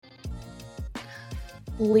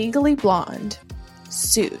Legally Blonde,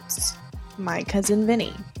 Suits, My Cousin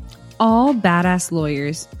Vinny. All badass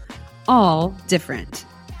lawyers, all different.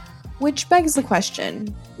 Which begs the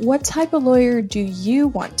question, what type of lawyer do you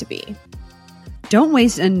want to be? Don't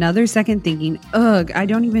waste another second thinking, ugh, I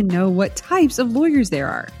don't even know what types of lawyers there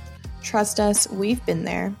are. Trust us, we've been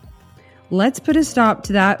there. Let's put a stop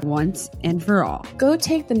to that once and for all. Go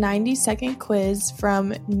take the 90-second quiz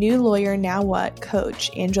from New Lawyer Now What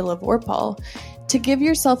coach Angela Vorpal to give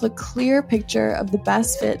yourself a clear picture of the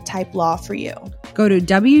best fit type law for you. Go to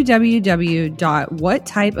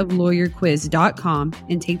www.whattypeoflawyerquiz.com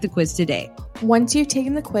and take the quiz today. Once you've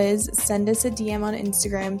taken the quiz, send us a DM on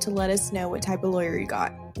Instagram to let us know what type of lawyer you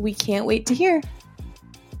got. We can't wait to hear.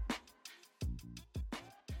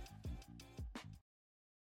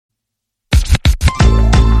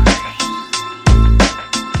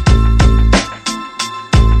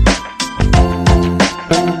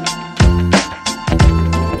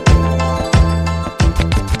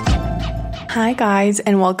 Hi guys,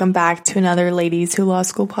 and welcome back to another Ladies Who Law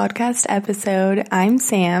School podcast episode. I'm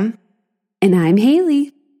Sam. And I'm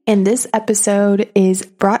Haley. And this episode is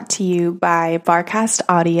brought to you by Barcast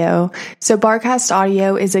Audio. So Barcast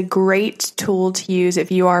Audio is a great tool to use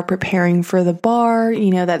if you are preparing for the bar,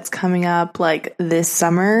 that's coming up like this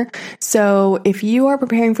summer. So if you are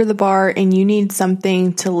preparing for the bar and you need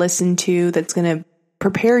something to listen to that's going to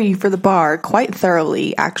prepare you for the bar quite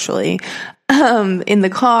thoroughly, actually, in the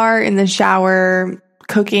car, in the shower,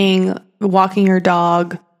 cooking, walking your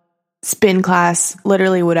dog, spin class,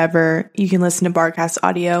 literally whatever, you can listen to Barcast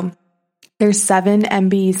Audio. There's 7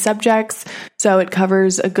 MB subjects, so it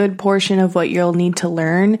covers a good portion of what you'll need to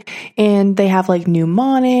learn. And they have like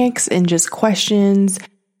mnemonics and just questions.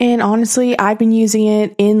 And honestly, I've been using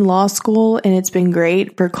it in law school and it's been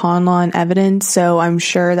great for con law and evidence. So I'm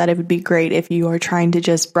sure that it would be great if you are trying to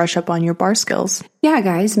just brush up on your bar skills. Yeah,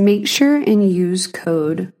 guys, make sure and use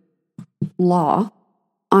code LAW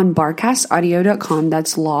on barcastaudio.com.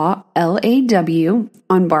 That's law, LAW,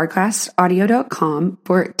 on barcastaudio.com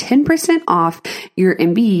for 10% off your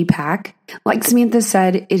MBE pack. Like Samantha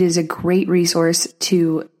said, it is a great resource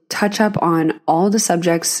to touch up on all the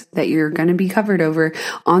subjects that you're going to be covered over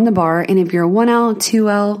on the bar. And if you're a 1L,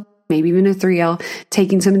 2L, maybe even a 3L,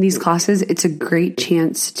 taking some of these classes, it's a great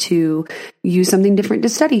chance to use something different to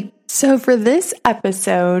study. So for this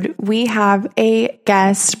episode, we have a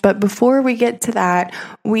guest, but before we get to that,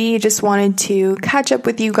 we just wanted to catch up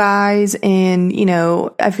with you guys. And,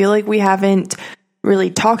 I feel like we haven't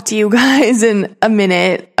really talked to you guys in a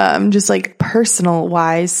minute, just like personal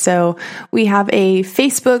wise. So we have a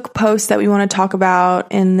Facebook post that we want to talk about.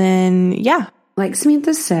 And then, like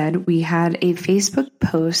Samantha said, we had a Facebook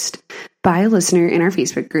post by a listener in our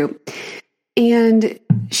Facebook group. And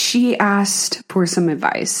she asked for some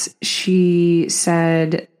advice. She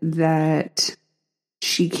said that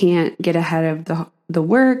she can't get ahead of the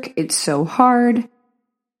work. It's so hard.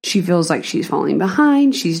 She feels like she's falling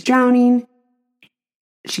behind. She's drowning.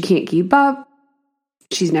 She can't keep up.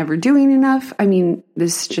 She's never doing enough. I mean,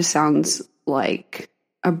 this just sounds like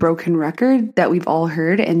a broken record that we've all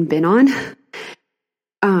heard and been on.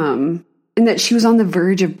 And that she was on the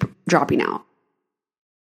verge of dropping out.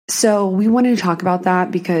 So we wanted to talk about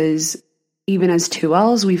that because even as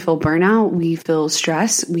 2Ls, we feel burnout, we feel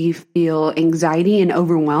stress, we feel anxiety and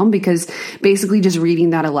overwhelmed because basically just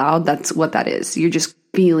reading that aloud, that's what that is. You're just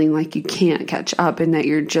feeling like you can't catch up and that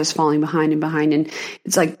you're just falling behind. And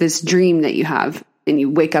it's like this dream that you have and you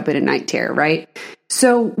wake up in a night terror, right?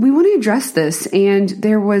 So we want to address this. And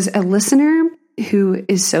there was a listener who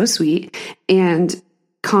is so sweet and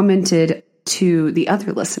commented to the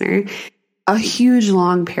other listener a huge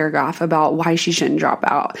long paragraph about why she shouldn't drop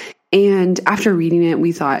out. And after reading it,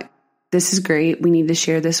 we thought, this is great. We need to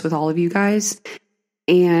share this with all of you guys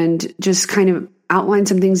and just kind of outline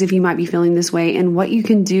some things if you might be feeling this way and what you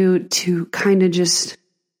can do to kind of just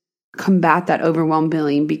combat that overwhelmed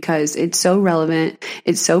feeling because it's so relevant.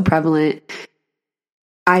 It's so prevalent.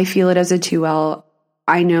 I feel it as a 2L.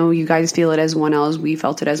 I know you guys feel it as 1Ls. We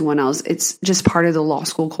felt it as 1Ls. It's just part of the law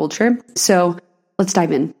school culture. So let's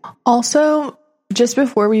dive in. Also, just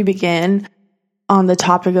before we begin on the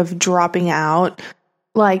topic of dropping out,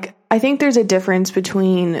 I think there's a difference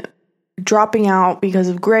between dropping out because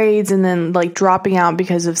of grades and then dropping out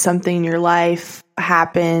because of something in your life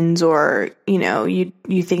happens or, you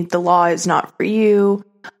think the law is not for you.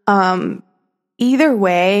 Either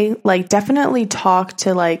way, definitely talk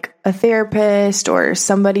to a therapist or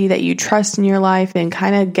somebody that you trust in your life and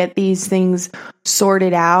kind of get these things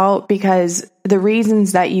sorted out because the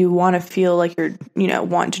reasons that you want to feel like you're,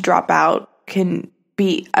 want to drop out can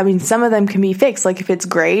be, some of them can be fixed. If it's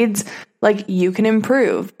grades, like you can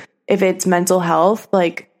improve. If it's mental health,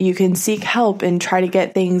 like you can seek help and try to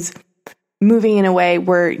get things moving in a way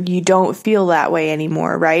where you don't feel that way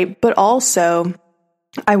anymore, right? But also,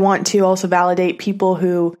 I want to also validate people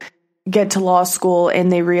who get to law school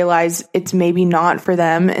and they realize it's maybe not for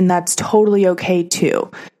them, and that's totally okay too.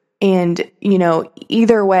 And, you know,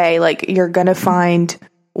 either way, like you're going to find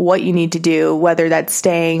what you need to do, whether that's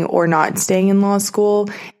staying or not staying in law school.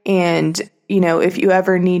 And, you know, if you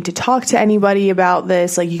ever need to talk to anybody about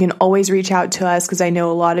this, like you can always reach out to us, because I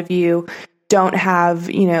know a lot of you don't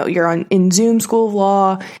have, you know, you're in Zoom School of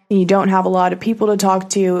Law and you don't have a lot of people to talk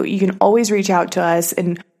to. You can always reach out to us.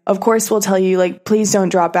 And of course, we'll tell you, like, please don't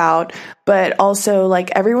drop out. But also,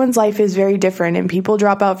 like, everyone's life is very different and people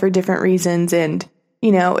drop out for different reasons. And,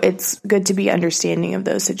 you know, it's good to be understanding of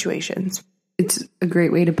those situations. It's a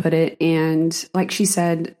great way to put it. And like she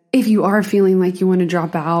said, if you are feeling like you want to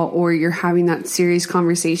drop out or you're having that serious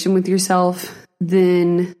conversation with yourself,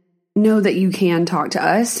 then know that you can talk to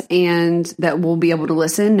us and that we'll be able to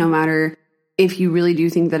listen no matter if you really do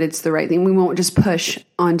think that it's the right thing. We won't just push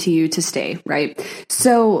onto you to stay, right?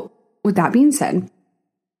 So with that being said,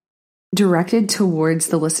 directed towards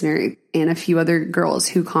the listener and a few other girls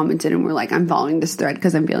who commented and were like, I'm following this thread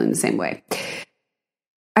because I'm feeling the same way.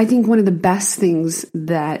 I think one of the best things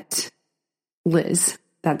that Liz,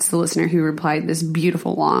 that's the listener who replied this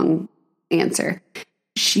beautiful long answer,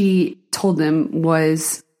 she told them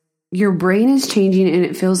was, your brain is changing and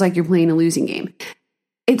it feels like you're playing a losing game.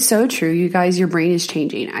 It's so true, you guys, your brain is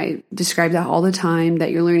changing. I describe that all the time,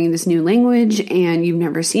 that you're learning this new language and you've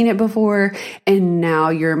never seen it before. And now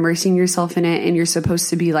you're immersing yourself in it and you're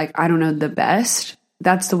supposed to be like, I don't know, the best.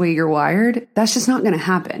 That's the way you're wired. That's just not going to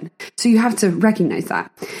happen. So you have to recognize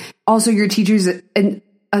that. Also, your teachers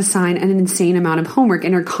assign an insane amount of homework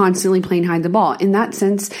and are constantly playing hide the ball. In that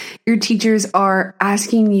sense, your teachers are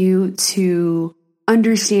asking you to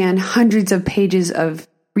understand hundreds of pages of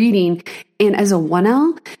reading. And as a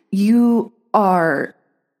 1L, you are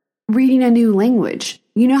reading a new language.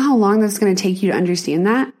 You know how long that's going to take you to understand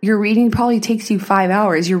that? Your reading probably takes you 5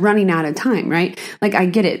 hours. You're running out of time, right? Like, I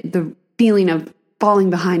get it. The feeling of falling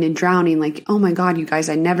behind and drowning, like, oh my God, you guys,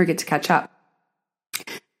 I never get to catch up.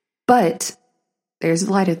 But there's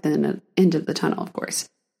a light at the end of the tunnel, of course.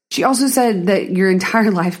 She also said that your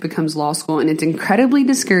entire life becomes law school, and it's incredibly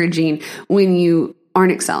discouraging when you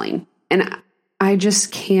aren't excelling. And I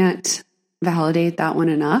just can't validate that one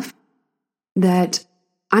enough, that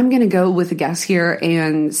I'm going to go with a guess here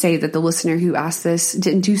and say that the listener who asked this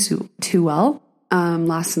didn't do too well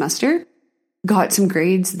last semester, got some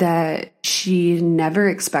grades that she never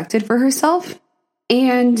expected for herself.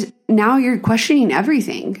 And now you're questioning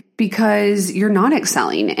everything because you're not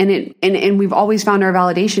excelling. And we've always found our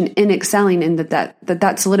validation in excelling, and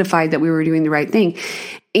that solidified that we were doing the right thing.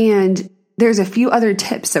 And there's a few other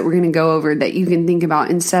tips that we're going to go over that you can think about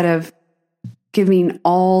instead of giving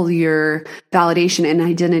all your validation and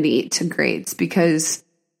identity to grades, because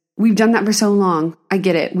we've done that for so long. I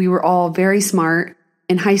get it. We were all very smart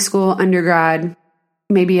in high school, undergrad,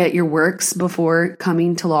 maybe at your works before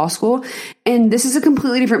coming to law school. And this is a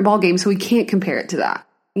completely different ballgame, so we can't compare it to that,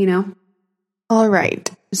 you know? All right.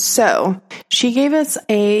 So she gave us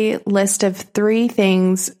a list of 3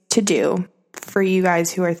 things to do for you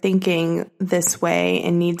guys who are thinking this way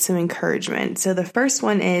and need some encouragement. So the first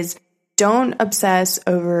one is, don't obsess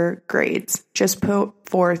over grades. Just put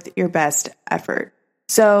forth your best effort.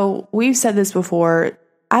 So we've said this before.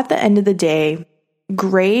 At the end of the day,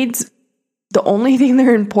 grades, the only thing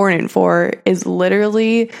they're important for is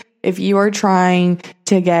literally if you are trying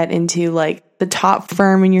to get into like the top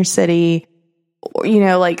firm in your city, or, you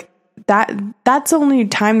know, like that's the only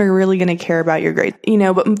time they're really going to care about your grades, you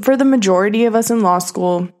know. But for the majority of us in law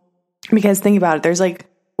school, because think about it, there's like,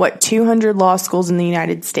 200 law schools in the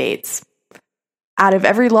United States. Out of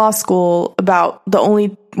every law school, about the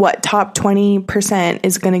only, top 20%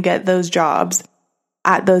 is going to get those jobs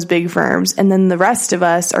at those big firms. And then the rest of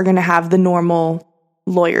us are going to have the normal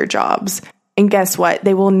lawyer jobs. And guess what?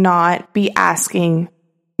 They will not be asking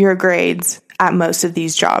your grades at most of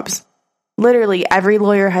these jobs. Literally, every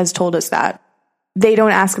lawyer has told us that. They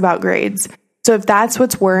don't ask about grades. So if that's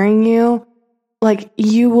what's worrying you, like,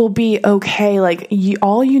 you will be okay. Like,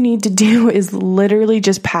 all you need to do is literally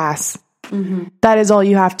just pass. Mm-hmm. That is all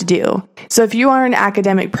you have to do. So if you are in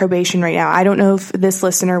academic probation right now, I don't know if this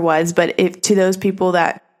listener was, but if to those people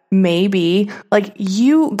that may be, like,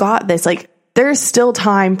 you got this, like, there's still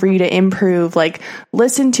time for you to improve. Like,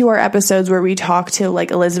 listen to our episodes where we talk to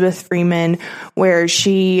like Elizabeth Freeman, where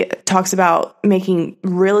she talks about making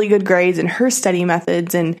really good grades and her study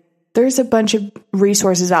methods. And there's a bunch of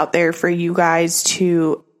resources out there for you guys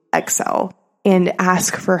to excel and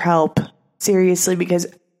ask for help seriously, because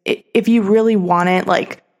if you really want it,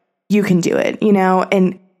 like, you can do it,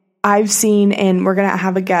 and I've seen, and we're going to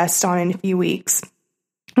have a guest on in a few weeks.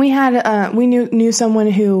 We knew someone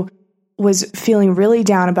who was feeling really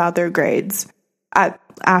down about their grades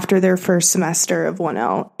after their first semester of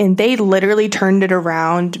 1L, and they literally turned it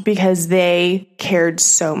around because they cared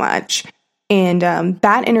so much. And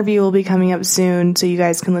that interview will be coming up soon, so you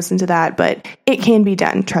guys can listen to that, but it can be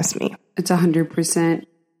done, trust me. It's 100%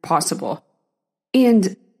 possible.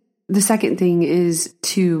 And the second thing is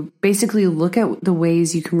to basically look at the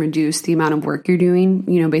ways you can reduce the amount of work you're doing,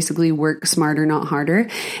 basically work smarter, not harder.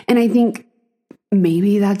 And I think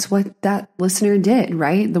maybe that's what that listener did,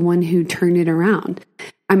 right? The one who turned it around.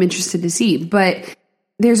 I'm interested to see. But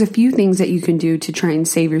there's a few things that you can do to try and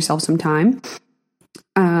save yourself some time.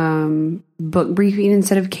 Book briefing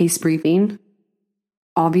instead of case briefing.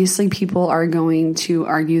 Obviously, people are going to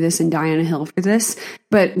argue this and die on a hill for this,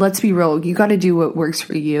 but let's be real. You got to do what works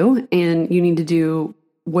for you, and you need to do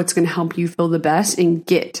what's going to help you feel the best and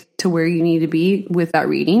get to where you need to be with that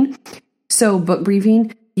reading. So book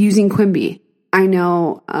briefing using Quimbie. I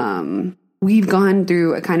know we've gone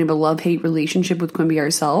through a kind of a love-hate relationship with Quimbie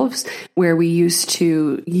ourselves, where we used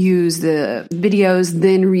to use the videos,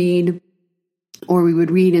 then read, or we would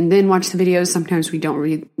read and then watch the videos. Sometimes we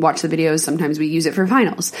don't watch the videos. Sometimes we use it for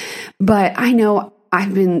finals. But I know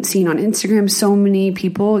I've been seeing on Instagram so many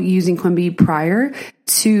people using Quimbie prior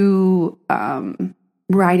to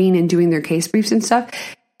writing and doing their case briefs and stuff.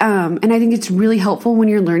 And I think it's really helpful when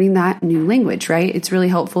you're learning that new language, right? It's really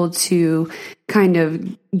helpful to kind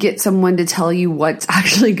of get someone to tell you what's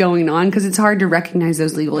actually going on, because it's hard to recognize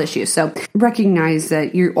those legal issues. So recognize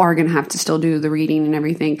that you are going to have to still do the reading and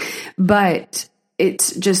everything, but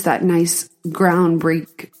it's just that nice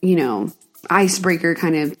icebreaker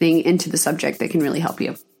kind of thing into the subject that can really help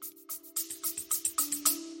you.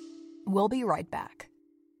 We'll be right back.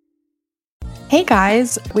 Hey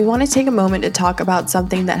guys, we want to take a moment to talk about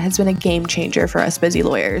something that has been a game changer for us busy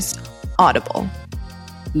lawyers, Audible.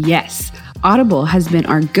 Yes, Audible has been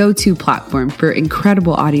our go-to platform for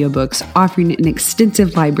incredible audiobooks, offering an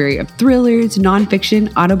extensive library of thrillers,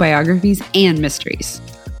 nonfiction, autobiographies, and mysteries.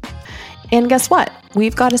 And guess what?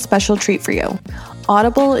 We've got a special treat for you.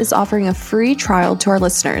 Audible is offering a free trial to our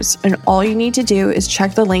listeners, and all you need to do is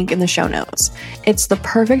check the link in the show notes. It's the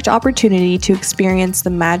perfect opportunity to experience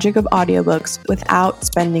the magic of audiobooks without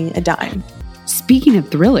spending a dime. Speaking of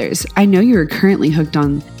thrillers, I know you are currently hooked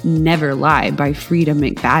on Never Lie by Frida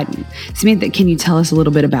McFadden. Samantha, can you tell us a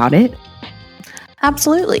little bit about it?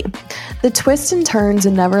 Absolutely. The twists and turns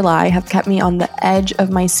in Never Lie have kept me on the edge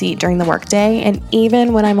of my seat during the workday and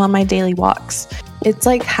even when I'm on my daily walks. It's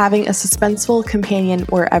like having a suspenseful companion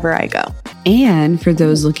wherever I go. And for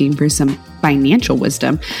those looking for some financial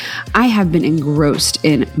wisdom, I have been engrossed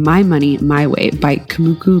in My Money, My Way by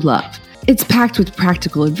Kamuku Love. It's packed with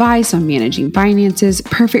practical advice on managing finances,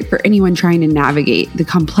 perfect for anyone trying to navigate the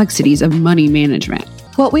complexities of money management.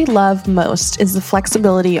 What we love most is the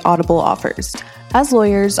flexibility Audible offers. As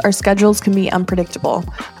lawyers, our schedules can be unpredictable,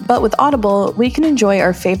 but with Audible, we can enjoy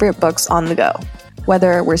our favorite books on the go,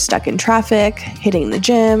 whether we're stuck in traffic, hitting the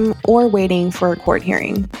gym, or waiting for a court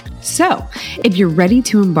hearing. So, if you're ready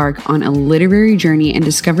to embark on a literary journey and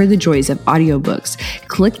discover the joys of audiobooks,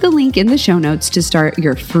 click the link in the show notes to start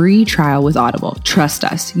your free trial with Audible. Trust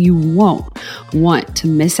us, you won't want to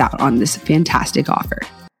miss out on this fantastic offer.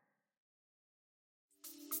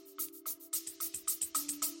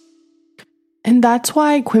 And that's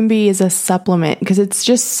why Quimbie is a supplement, because it's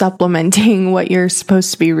just supplementing what you're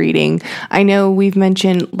supposed to be reading. I know we've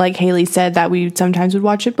mentioned, like Haley said, that we sometimes would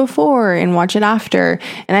watch it before and watch it after.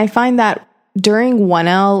 And I find that during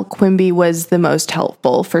 1L, Quimbie was the most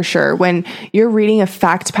helpful for sure. When you're reading a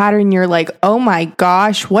fact pattern, you're like, oh my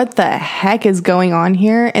gosh, what the heck is going on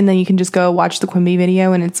here? And then you can just go watch the Quimbie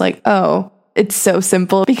video and it's like, oh, it's so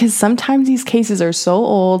simple, because sometimes these cases are so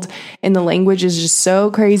old and the language is just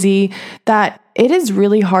so crazy that it is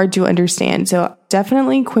really hard to understand. So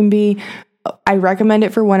definitely Quimbie, I recommend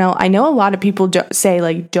it for 1L. I know a lot of people say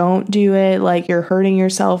like, don't do it, like you're hurting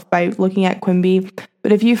yourself by looking at Quimbie.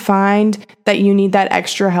 But if you find that you need that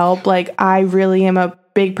extra help, like I really am a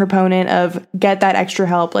big proponent of get that extra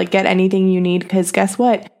help, like get anything you need, because guess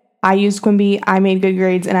what? I used Quimbie, I made good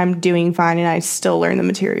grades, and I'm doing fine, and I still learn the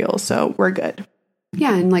material, so we're good.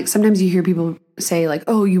 Yeah, and like sometimes you hear people say like,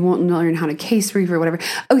 oh, you won't learn how to case brief or whatever.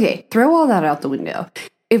 Okay, throw all that out the window.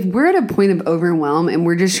 If we're at a point of overwhelm and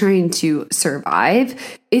we're just trying to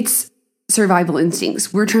survive, it's survival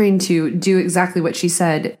instincts. We're trying to do exactly what she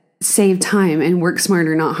said, save time and work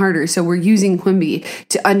smarter, not harder. So we're using Quimby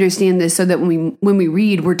to understand this so that when we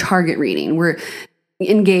read, we're target reading, we're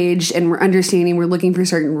engaged and we're understanding, we're looking for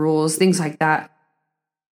certain rules, things like that.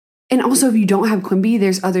 And also, if you don't have Quimby,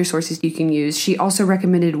 there's other sources you can use. She also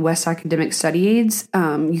recommended West Academic Study Aids.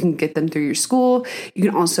 You can get them through your school. You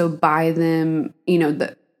can also buy them,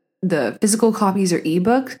 the physical copies or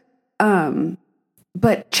ebook.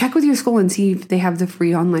 But check with your school and see if they have the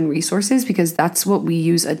free online resources, because that's what we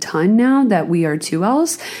use a ton now that we are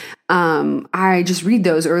 2Ls. I just read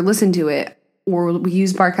those or listen to it, or we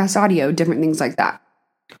use Barcast Audio, different things like that.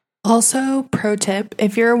 Also, pro tip,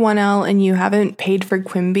 if you're a 1L and you haven't paid for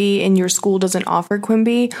Quimby and your school doesn't offer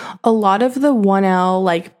Quimby, a lot of the 1L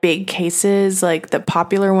like big cases, like the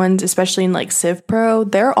popular ones, especially in like Civ Pro,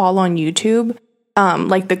 they're all on YouTube.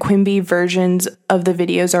 Like the Quimby versions of the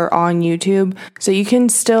videos are on YouTube. So you can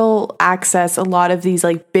still access a lot of these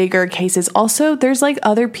like bigger cases. Also, there's like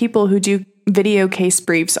other people who do video case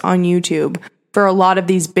briefs on YouTube for a lot of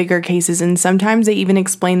these bigger cases, and sometimes they even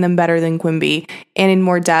explain them better than Quimby and in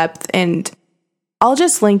more depth. And I'll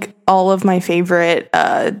just link all of my favorite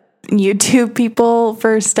YouTube people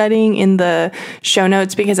for studying in the show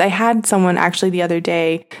notes, because I had someone actually the other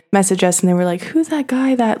day message us and they were like, who's that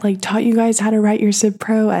guy that like taught you guys how to write your Civ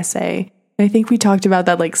Pro essay? And I think we talked about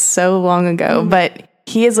that like so long ago, but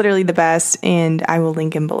he is literally the best, and I will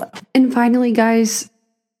link him below. And finally, guys,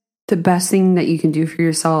 the best thing that you can do for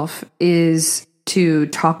yourself is to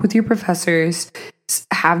talk with your professors,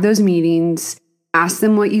 have those meetings, ask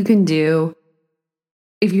them what you can do.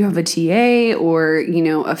 If you have a TA or,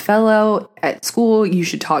 a fellow at school, you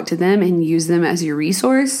should talk to them and use them as your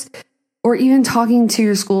resource. Or even talking to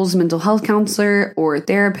your school's mental health counselor or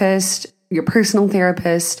therapist, your personal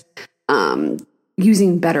therapist,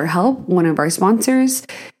 using BetterHelp, one of our sponsors,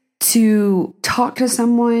 to talk to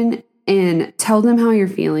someone and tell them how you're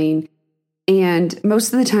feeling. And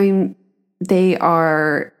most of the time, they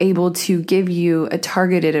are able to give you a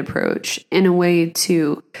targeted approach in a way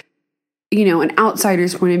to, an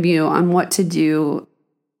outsider's point of view on what to do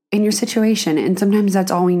in your situation. And sometimes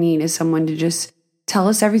that's all we need, is someone to just tell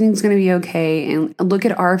us everything's going to be okay and look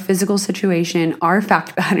at our physical situation, our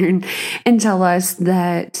fact pattern, and tell us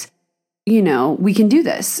that, we can do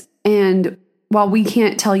this. And while we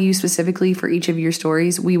can't tell you specifically for each of your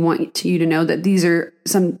stories, we want you to know that these are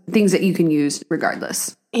some things that you can use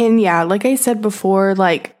regardless. And yeah, like I said before,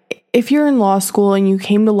 like if you're in law school and you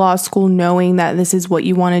came to law school knowing that this is what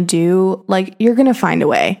you want to do, like you're going to find a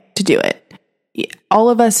way to do it. All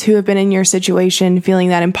of us who have been in your situation feeling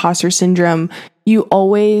that imposter syndrome, you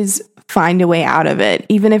always find a way out of it.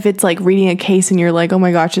 Even if it's like reading a case and you're like, oh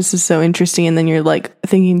my gosh, this is so interesting. And then you're like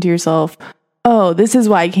thinking to yourself, oh, this is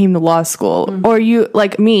why I came to law school. Mm-hmm. Or you,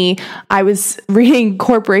 like me, I was reading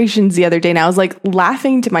corporations the other day and I was like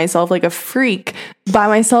laughing to myself like a freak by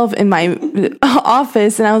myself in my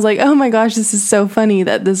office. And I was like, oh my gosh, this is so funny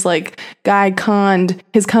that this like guy conned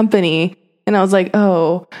his company. And I was like,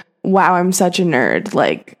 oh, wow, I'm such a nerd.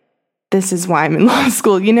 Like, this is why I'm in law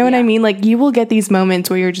school. You know what I mean? Like, you will get these moments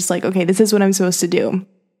where you're just like, okay, this is what I'm supposed to do.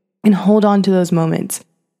 And hold on to those moments.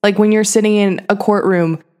 Like when you're sitting in a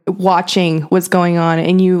courtroom watching what's going on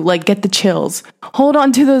and you like get the chills, hold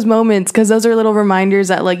on to those moments, because those are little reminders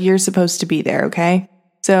that like you're supposed to be there. Okay.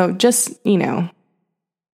 So just,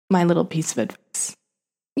 my little piece of advice.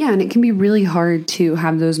 Yeah. And it can be really hard to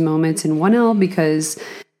have those moments in 1L because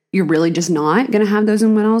you're really just not going to have those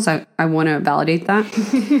in 1Ls. I want to validate that.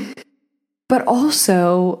 But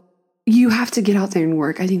also you have to get out there and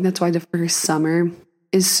work. I think that's why the first summer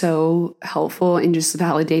is so helpful in just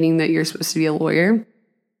validating that you're supposed to be a lawyer.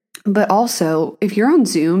 But also, if you're on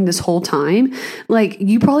Zoom this whole time, like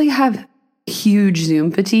you probably have huge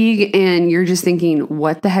Zoom fatigue and you're just thinking,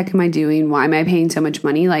 what the heck am I doing? Why am I paying so much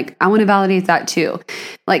money? Like, I want to validate that too.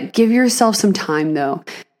 Like, give yourself some time though.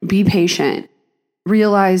 Be patient.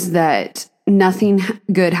 Realize that nothing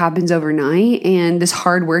good happens overnight, and this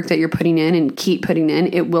hard work that you're putting in and keep putting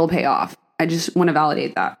in, it will pay off. I just want to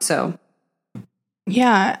validate that. So,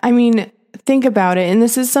 yeah, I mean, think about it. And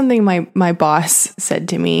this is something my boss said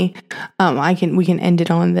to me. We can end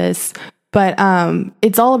it on this, but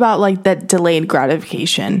it's all about like that delayed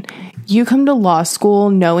gratification. You come to law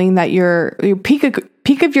school knowing that your peak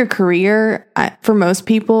of your career for most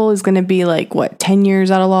people is going to be like 10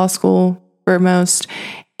 years out of law school for most.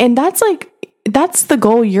 And that's the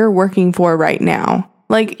goal you're working for right now.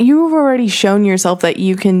 Like, you've already shown yourself that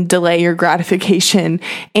you can delay your gratification,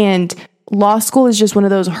 and law school is just one of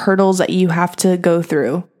those hurdles that you have to go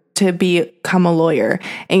through to become a lawyer.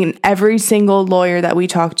 And every single lawyer that we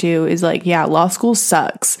talk to is like, yeah, law school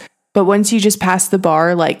sucks. But once you just pass the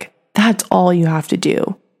bar, like, that's all you have to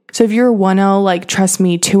do. So if you're a 1L, like, trust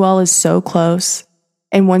me, 2L is so close.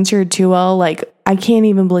 And once you're a 2L, like, I can't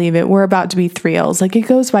even believe it. We're about to be 3Ls. Like, it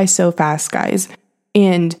goes by so fast, guys.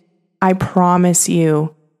 And I promise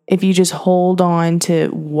you, if you just hold on to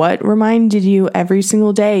what reminded you every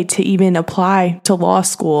single day to even apply to law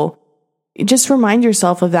school, just remind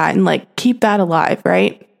yourself of that and, like, keep that alive,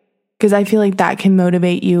 right? Because I feel like that can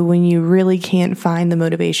motivate you when you really can't find the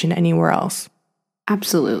motivation anywhere else.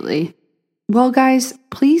 Absolutely. Well, guys,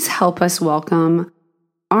 please help us welcome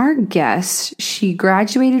our guest. She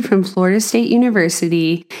graduated from Florida State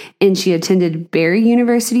University and she attended Barry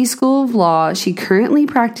University School of Law. She currently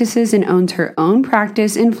practices and owns her own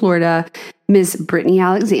practice in Florida, Ms. Brittany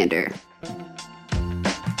Alexander.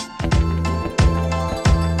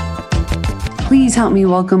 Please help me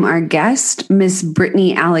welcome our guest, Ms.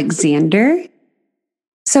 Brittany Alexander.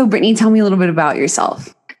 So, Brittany, tell me a little bit about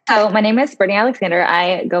yourself. So my name is Brittany Alexander.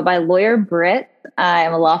 I go by Lawyer Britt.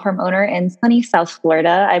 I'm a law firm owner in sunny South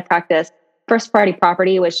Florida. I practice first party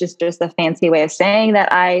property, which is just a fancy way of saying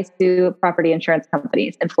that I sue property insurance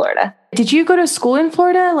companies in Florida. Did you go to school in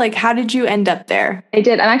Florida? Like, how did you end up there? I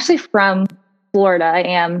did. I'm actually from Florida. I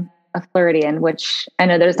am a Floridian, which I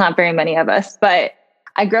know there's not very many of us, but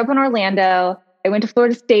I grew up in Orlando. I went to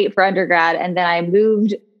Florida State for undergrad, and then I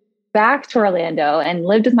moved back to Orlando and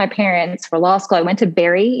lived with my parents for law school. I went to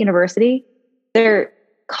Barry University. Their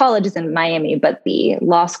college is in Miami, but the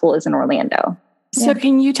law school is in Orlando. So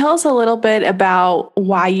can you tell us a little bit about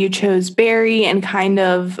why you chose Barry and kind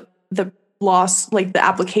of the like the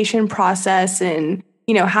application process and,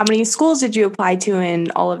 you know, how many schools did you apply to and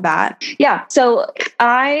all of that? Yeah. So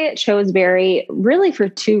I chose Barry really for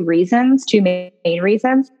two main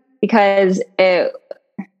reasons, because they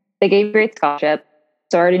gave a great scholarship.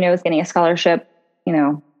 So I already know I was getting a scholarship. You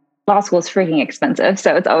know, law school is freaking expensive.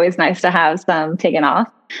 So it's always nice to have some taken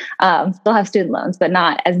off. Still have student loans, but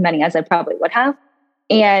not as many as I probably would have.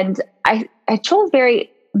 And I chose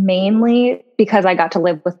Barry mainly because I got to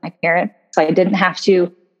live with my parents. So I didn't have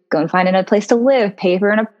to go and find another place to live, pay for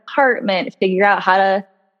an apartment, figure out how to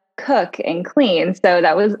cook and clean. So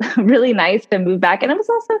that was really nice to move back. And it was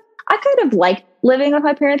also, I kind of liked living with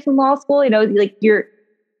my parents in law school. You know, like you're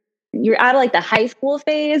out of like the high school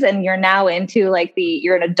phase and you're now into like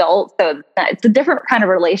you're an adult. So it's a different kind of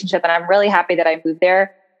relationship. And I'm really happy that I moved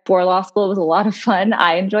there for law school. It was a lot of fun.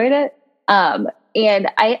 I enjoyed it. And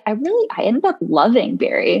I ended up loving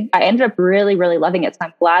Barry. I ended up really, really loving it. So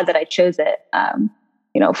I'm glad that I chose it,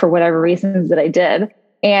 you know, for whatever reasons that I did.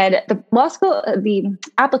 And the law school, the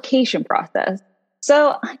application process.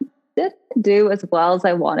 So I didn't do as well as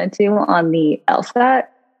I wanted to on the LSAT,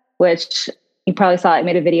 which you probably saw. I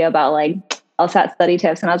made a video about like LSAT study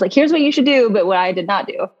tips. And I was like, here's what you should do, but what I did not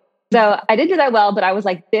do. So I did do that well, but I was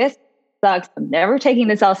like, this sucks. I'm never taking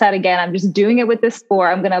this LSAT again. I'm just doing it with this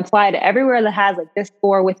score. I'm going to apply to everywhere that has like this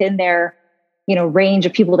score within their, you know, range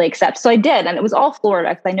of people they accept. So I did. And it was all Florida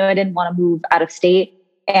because I knew I didn't want to move out of state.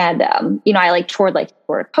 And, you know, I like toured like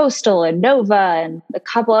Florida Coastal and Nova and a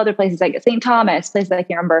couple other places like St. Thomas, places I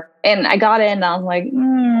can't remember. And I got in and I was like,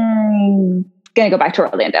 going to go back to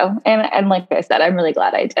Orlando. And like I said, I'm really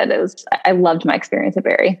glad I did. I loved my experience at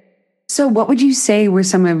Barry. So what would you say were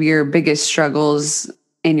some of your biggest struggles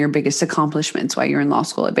and your biggest accomplishments while you're in law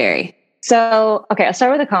school at Barry? So, okay, I'll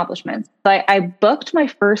start with accomplishments. So I booked my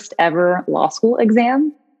first ever law school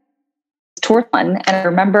exam. Tour fun. And I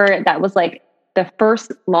remember that was like the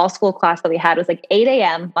first law school class that we had was like 8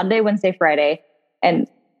 a.m. Monday, Wednesday, Friday. And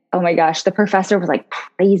oh my gosh, the professor was like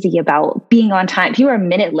crazy about being on time. If you were a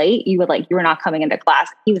minute late, you were not coming into class.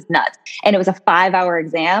 He was nuts. And it was a 5-hour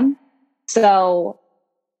exam. So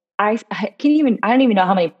I don't even know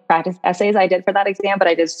how many practice essays I did for that exam, but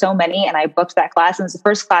I did so many and I booked that class. And it was the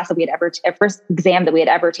first class that first exam that we had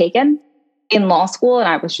ever taken in law school. And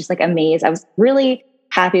I was just like amazed. I was really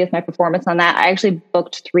happy with my performance on that. I actually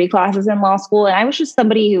booked 3 classes in law school. And I was just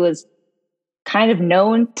somebody who was kind of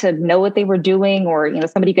known to know what they were doing, or, you know,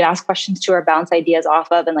 somebody you could ask questions to or bounce ideas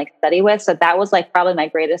off of and like study with. So that was like probably my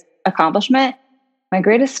greatest accomplishment. My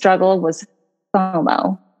greatest struggle was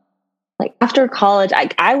FOMO. Like after college,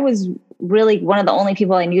 I was really one of the only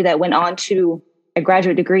people I knew that went on to a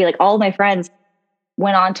graduate degree. Like all of my friends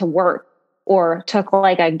went on to work or took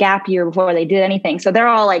like a gap year before they did anything. So they're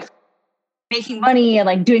all like making money and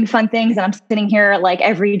like doing fun things. And I'm sitting here like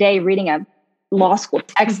every day reading a law school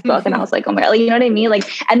textbook. And I was like, oh my God, you know what I mean? Like,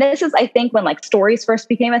 and this is, I think when like stories first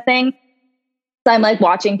became a thing. So I'm like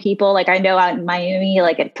watching people like I know out in Miami,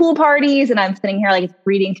 like at pool parties, and I'm sitting here like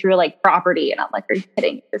reading through like property. And I'm like, are you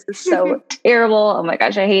kidding? This is so terrible. Oh my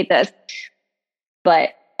gosh, I hate this.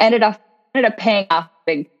 But ended up paying off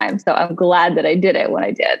big time. So I'm glad that I did it when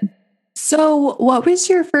I did. So, what was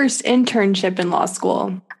your first internship in law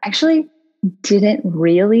school? Actually, didn't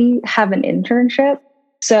really have an internship.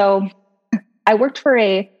 So I worked for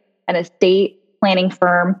an estate planning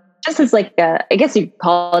firm, just as like I guess you'd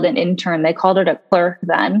call it an intern. They called it a clerk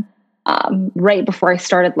then. Right before I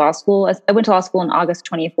started law school, I went to law school in August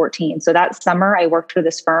 2014. So that summer, I worked for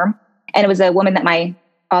this firm, and it was a woman that my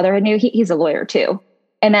father knew. He's a lawyer too.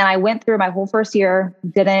 And then I went through my whole first year,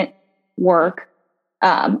 didn't work.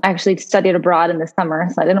 I actually studied abroad in the summer,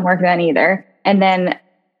 so I didn't work then either. And then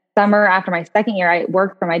summer after my second year, I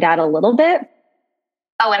worked for my dad a little bit.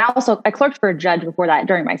 Oh, and also I clerked for a judge before that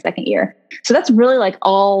during my second year. So that's really like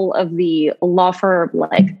all of the law firm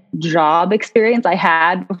like job experience I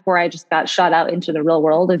had before I just got shot out into the real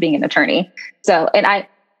world of being an attorney. So, and I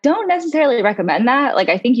don't necessarily recommend that. Like,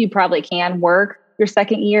 I think you probably can work your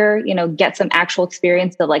second year, get some actual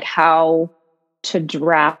experience of like how to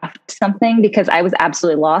draft something, because I was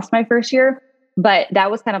absolutely lost my first year, but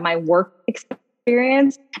that was kind of my work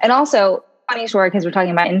experience. And also, funny story, because we're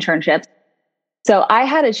talking about internships. So I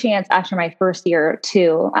had a chance after my first year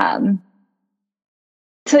to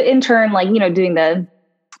intern, like, doing I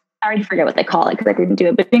already forget what they call it because I didn't do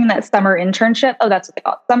it, but doing that summer internship. Oh, that's what they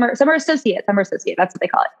call it. Summer associate. That's what they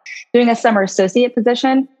call it. Doing a summer associate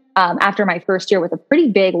position after my first year with a pretty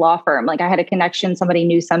big law firm. Like, I had a connection, somebody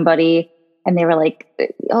knew somebody. And they were like,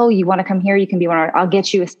 oh, you want to come here? You can be I'll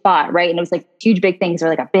get you a spot, right? And it was like huge, big things. They're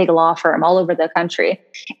like a big law firm all over the country.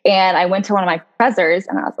 And I went to one of my professors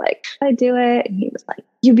and I was like, should I do it? And he was like,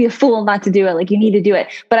 you'd be a fool not to do it. Like, you need to do it.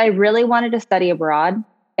 But I really wanted to study abroad.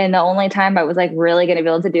 And the only time I was like really going to be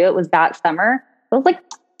able to do it was that summer. I was like,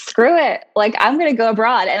 screw it. Like, I'm going to go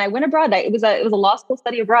abroad. And I went abroad. It was a law school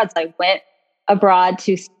study abroad. So I went abroad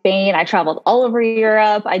to Spain. I traveled all over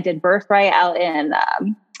Europe. I did Birthright out in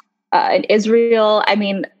Israel. I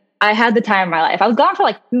mean, I had the time of my life. I was gone for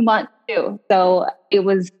like 2 months too. So it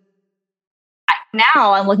was,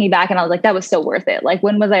 now I'm looking back and I was like, that was so worth it. Like,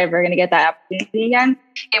 when was I ever going to get that opportunity again?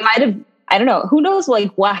 It might have, I don't know, who knows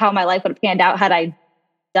like how my life would have panned out had I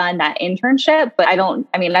done that internship, but I'm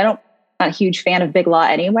not a huge fan of big law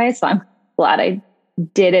anyway. So I'm glad I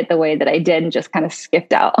did it the way that I did and just kind of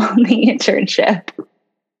skipped out on the internship.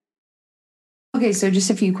 Okay. So just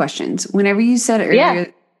a few questions. Whenever you said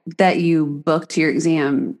earlier that you booked your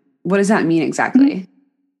exam, what does that mean exactly?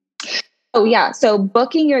 Oh yeah. So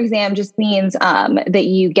booking your exam just means that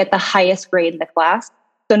you get the highest grade in the class.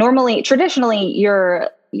 So traditionally, your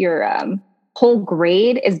whole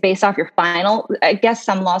grade is based off your final. I guess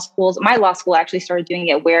some law schools, my law school actually started doing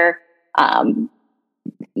it where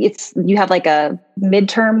you have like a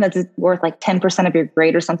midterm that's worth like 10% of your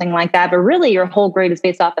grade or something like that. But really, your whole grade is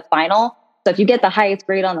based off the final. So if you get the highest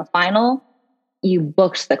grade on the final, you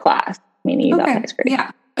booked the class, meaning you got the highest grade.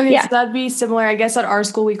 Yeah. Okay, so that'd be similar. I guess at our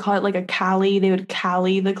school, we call it like a Cali. They would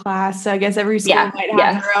Cali the class. So I guess every school might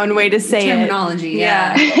have their own way to say terminology.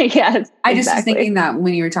 Yeah. Yes. I just was thinking that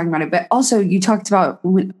when you were talking about it, but also you talked about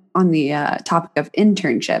on the topic of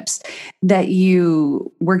internships that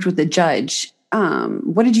you worked with a judge.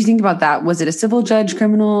 What did you think about that? Was it a civil judge,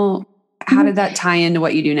 criminal? How did that tie into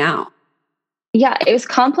what you do now? Yeah, it was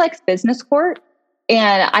complex business court.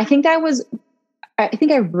 And I think I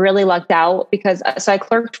really lucked out because so I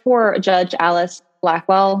clerked for Judge Alice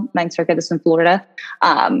Blackwell, Ninth Circuit, this in Florida.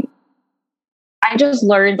 I just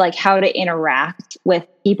learned like how to interact with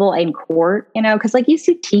people in court, because like you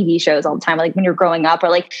see TV shows all the time, like when you're growing up, or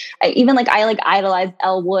like I idolized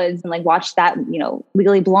Elle Woods and like watched that,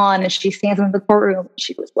 Legally Blonde, and she stands in the courtroom.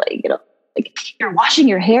 She was like, like, you're washing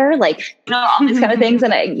your hair, like, all these kind of things.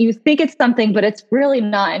 And you think it's something, but it's really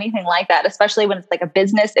not anything like that, especially when it's like a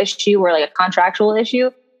business issue or like a contractual issue,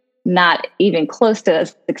 not even close to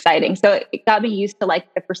as exciting. So it got me used to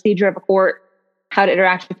like the procedure of a court, how to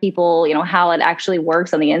interact with people, how it actually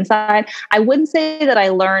works on the inside. I wouldn't say that I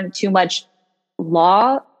learned too much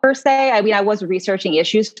law per se. I mean, I was researching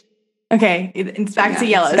issues. Okay, it's back to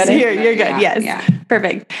yellow. So you're good. Yes. Yeah.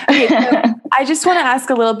 Perfect. Okay, so I just want to ask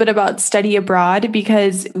a little bit about study abroad,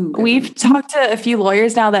 because we've talked to a few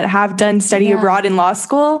lawyers now that have done study abroad in law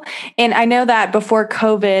school. And I know that before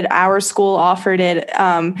COVID, our school offered it,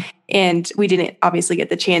 and we didn't obviously get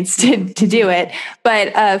the chance to do it.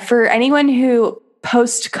 But for anyone who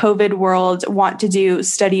post-COVID world want to do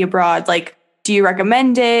study abroad, like, do you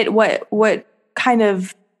recommend it? What kind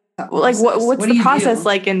of like what's the process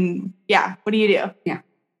like? And what do you do? Yeah.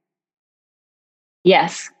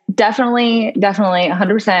 Yes, definitely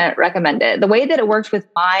 100% recommend it. The way that it worked with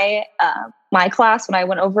my class when I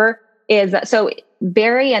went over is so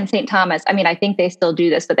Barry and St. Thomas, I mean, I think they still do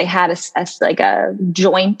this, but they had a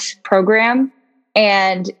joint program,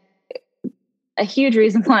 and a huge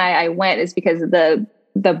reason why I went is because of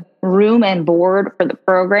the room and board for the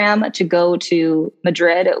program to go to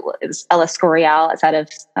Madrid. It was El Escorial, it's out of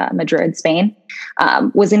Madrid, Spain,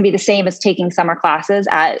 was going to be the same as taking summer classes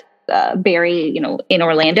at Barry, in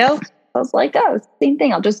Orlando. I was like, oh, it's the same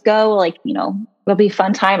thing. I'll just go, it'll be a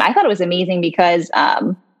fun time. I thought it was amazing because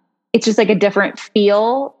it's just like a different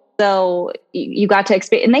feel. So you got to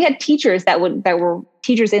experience, and they had teachers that were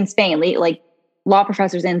teachers in Spain, like law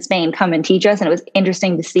professors in Spain come and teach us. And it was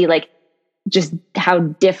interesting to see like just how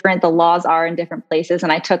different the laws are in different places.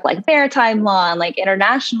 And I took like maritime law and like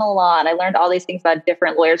international law. And I learned all these things about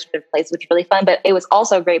different lawyers from different places, which was really fun. But it was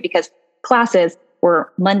also great because classes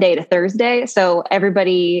were Monday to Thursday. So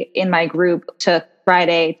everybody in my group took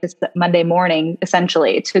Friday to Monday morning,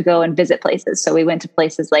 essentially, to go and visit places. So we went to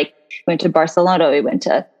places like, we went to Barcelona, we went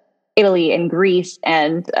to Italy and Greece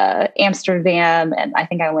and Amsterdam. And I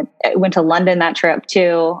think I went to London that trip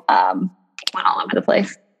too. Went all over the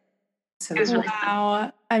place. So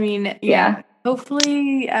wow. I mean, yeah.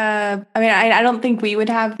 Hopefully, I don't think we would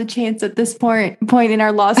have the chance at this point in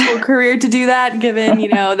our law school career to do that, given,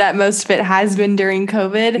 that most of it has been during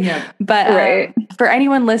COVID. Yeah. But for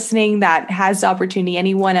anyone listening that has the opportunity,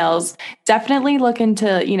 anyone else, definitely look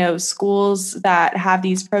into, schools that have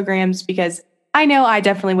these programs, because I know I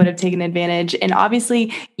definitely would have taken advantage. And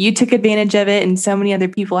obviously you took advantage of it and so many other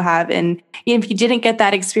people have. And if you didn't get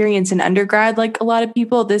that experience in undergrad, like a lot of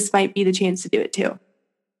people, this might be the chance to do it too.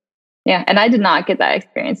 Yeah. And I did not get that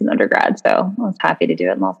experience in undergrad, so I was happy to do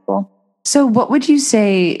it in law school. So what would you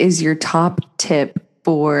say is your top tip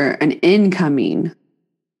for an incoming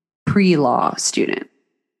pre-law student?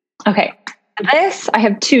 Okay. I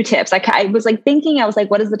have 2 tips. I was like thinking, I was like,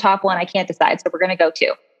 what is the top one? I can't decide. So we're going to go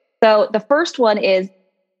 2. So the first one is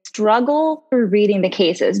struggle through reading the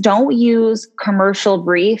cases. Don't use commercial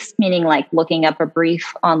briefs, meaning like looking up a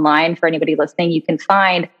brief online. For anybody listening, you can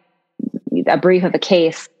find a brief of a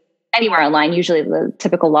case anywhere online, usually the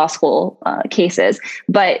typical law school cases,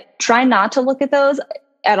 but try not to look at those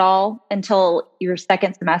at all until your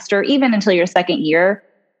second semester, even until your second year.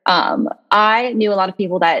 I knew a lot of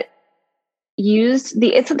people that used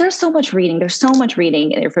there's so much reading. There's so much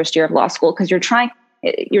reading in your first year of law school because you're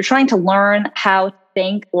trying to learn how to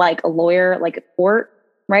think like a lawyer, like a court,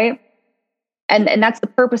 right? And that's the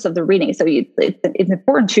purpose of the reading. So it's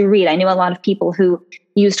important to read. I knew a lot of people who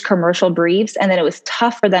used commercial briefs, and then it was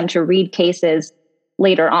tough for them to read cases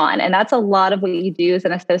later on. And that's a lot of what you do as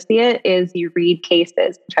an associate is you read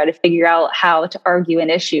cases, try to figure out how to argue an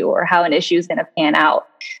issue or how an issue is going to pan out.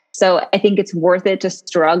 So I think it's worth it to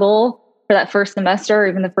struggle for that first semester or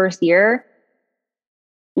even the first year.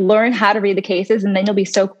 Learn how to read the cases, and then you'll be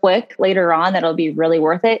so quick later on that it'll be really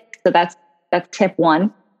worth it. So that's tip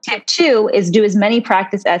 1. Tip 2 is do as many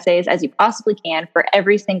practice essays as you possibly can for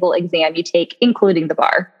every single exam you take, including the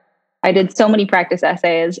bar. I did so many practice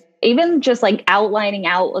essays, even just like outlining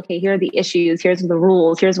out, okay, here are the issues, here's the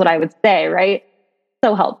rules, here's what I would say, right?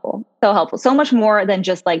 So helpful. So much more than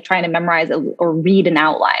just like trying to memorize or read an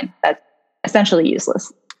outline. That's essentially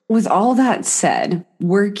useless. With all that said,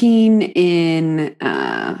 working in,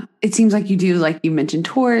 it seems like you do, like you mentioned,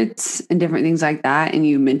 torts and different things like that, and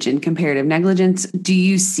you mentioned comparative negligence. Do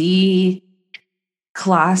you see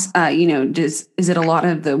class, is it a lot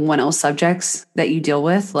of the 1L subjects that you deal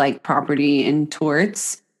with, like property and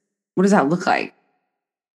torts? What does that look like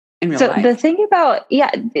in real life? The thing about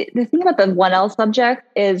the 1L subject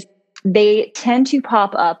is they tend to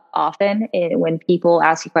pop up often when people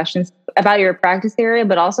ask you questions about your practice area,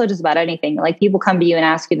 but also just about anything. Like people come to you and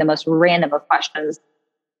ask you the most random of questions.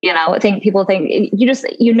 I think people think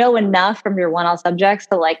you know enough from your 1L subjects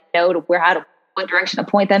to like know what direction to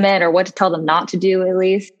point them in or what to tell them not to do, at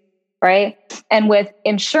least. Right. And with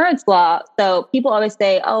insurance law, so people always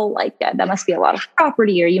say, oh, like, yeah, that must be a lot of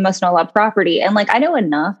property, or you must know a lot of property. And like, I know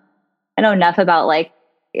enough about like,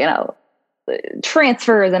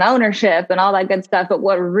 transfers and ownership and all that good stuff. But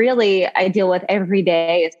what really I deal with every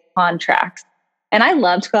day is contracts. And I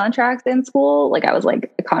loved contracts in school. Like I was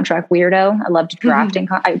like a contract weirdo. I loved drafting.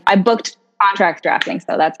 I booked contract drafting.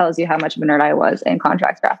 So that tells you how much of a nerd I was in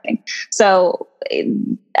contract drafting. So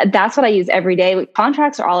that's what I use every day.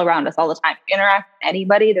 Contracts are all around us all the time. If you interact with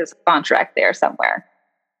anybody, there's a contract there somewhere.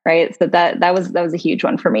 Right. So that was a huge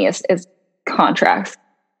one for me is contracts,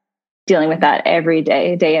 dealing with that every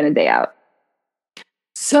day, day in and day out.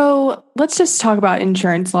 So let's just talk about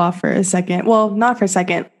insurance law for a second. Well, not for a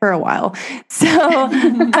second, for a while. So,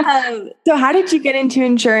 so how did you get into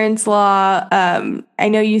insurance law? I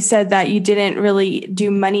know you said that you didn't really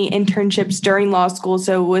do many internships during law school.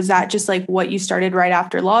 So was that just like what you started right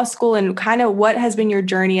after law school, and kind of what has been your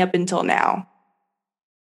journey up until now?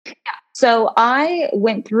 Yeah. So I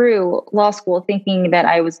went through law school thinking that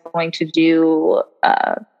I was going to do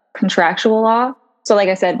contractual law. So like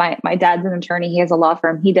I said, my dad's an attorney. He has a law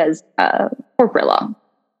firm. He does corporate law.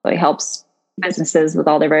 So he helps businesses with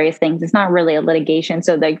all their various things. It's not really a litigation.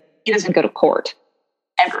 So he doesn't go to court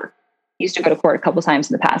ever. He used to go to court a couple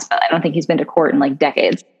times in the past, but I don't think he's been to court in like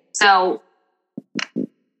decades. So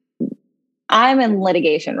I'm in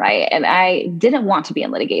litigation, right? And I didn't want to be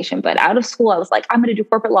in litigation, but out of school, I was like, I'm going to do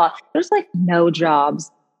corporate law. There's like no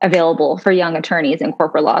jobs available for young attorneys in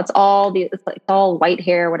corporate law. It's all white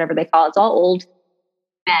hair, whatever they call it. It's all old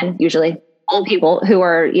men, usually old people who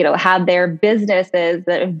are, have their businesses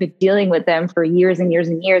that have been dealing with them for years and years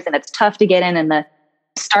and years. And it's tough to get in the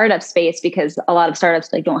startup space because a lot of startups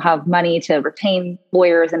don't have money to retain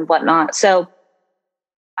lawyers and whatnot. So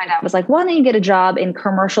my dad was like, why don't you get a job in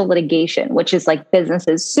commercial litigation, which is like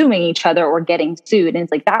businesses suing each other or getting sued. And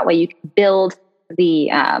it's like that way you can build the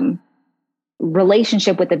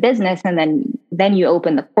relationship with the business, and then you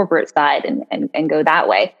open the corporate side and go that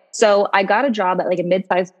way. So I got a job at like a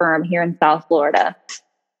mid-sized firm here in South Florida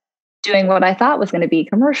doing what I thought was going to be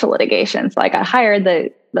commercial litigation. So I got hired,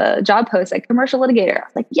 the job post like commercial litigator. I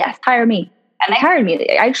was like, yes, hire me. And they hired me.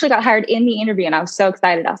 I actually got hired in the interview and I was so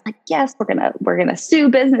excited. I was like, yes, we're going to sue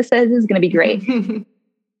businesses. This is going to be great.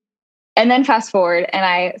 And then fast forward and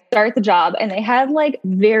I start the job and they had like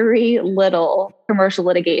very little commercial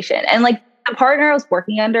litigation. And like the partner I was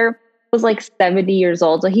working under was like 70 years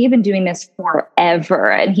old. So he had been doing this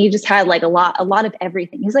forever. And he just had like a lot of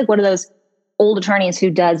everything. He's like one of those old attorneys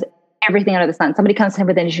who does everything under the sun. Somebody comes to him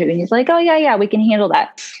with an issue and he's like, oh yeah, we can handle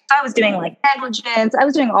that. So I was doing like negligence. I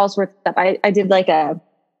was doing all sorts of stuff. I did like a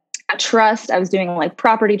trust. I was doing like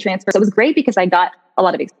property transfers. It was great because I got a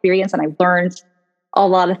lot of experience and I learned a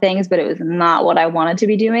lot of things, but it was not what I wanted to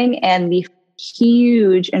be doing. And the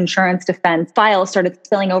huge insurance defense file started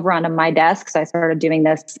spilling over onto my desk. So I started doing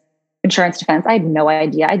this insurance defense. I had no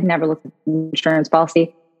idea. I'd never looked at an insurance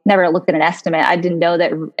policy. Never looked at an estimate. I didn't know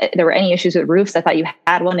that there were any issues with roofs. I thought you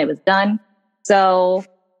had one, it was done. So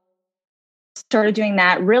started doing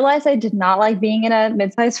that. Realized I did not like being in a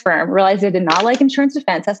mid-sized firm. Realized I did not like insurance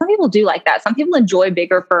defense. Some people do like that. Some people enjoy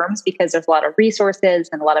bigger firms because there's a lot of resources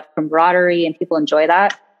and a lot of camaraderie and people enjoy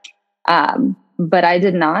that. But I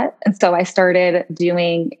did not. And so I started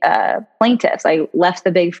doing plaintiffs. I left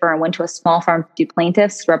the big firm, went to a small firm to do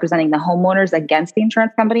plaintiffs, representing the homeowners against the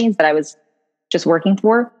insurance companies that I was just working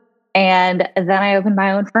for. And then I opened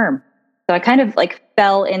my own firm. So I kind of like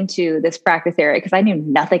fell into this practice area because I knew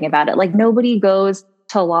nothing about it. Like nobody goes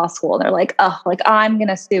to law school and they're like, oh, like I'm going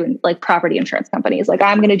to sue like property insurance companies. Like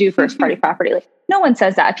I'm going to do first party property. Like no one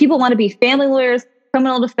says that. People want to be family lawyers,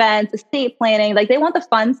 criminal defense, estate planning. Like they want the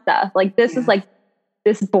fun stuff. Like this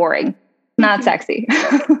is boring, not sexy.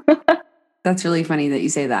 That's really funny that you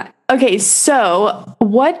say that. Okay, so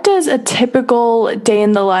what does a typical day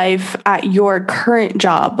in the life at your current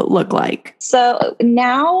job look like? So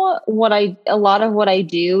now a lot of what I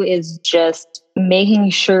do is just making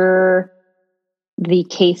sure the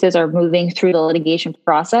cases are moving through the litigation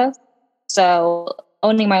process. So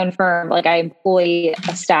owning my own firm, like I employ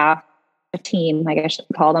a team, I guess I should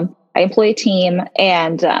call them. I employ a team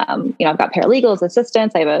and, I've got paralegals,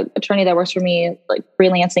 assistants. I have an attorney that works for me, like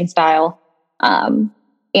freelancing style.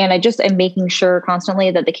 And I just am making sure constantly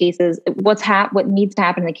that the cases, what needs to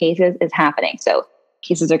happen in the cases is happening. So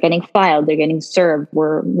cases are getting filed, they're getting served.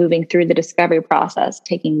 We're moving through the discovery process,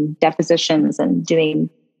 taking depositions and doing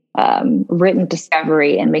written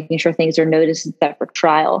discovery and making sure things are noticed and set for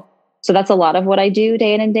trial. So that's a lot of what I do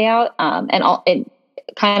day in and day out. And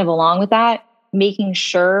kind of along with that, making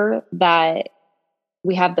sure that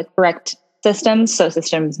we have the correct systems. So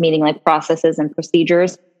systems meaning like processes and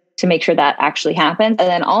procedures to make sure that actually happens. And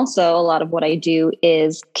then also a lot of what I do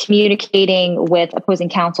is communicating with opposing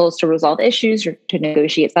counsels to resolve issues or to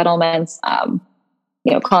negotiate settlements,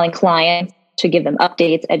 calling clients to give them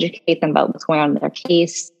updates, educate them about what's going on in their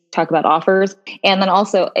case, talk about offers. And then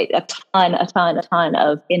also a ton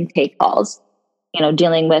of intake calls,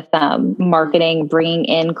 dealing with marketing, bringing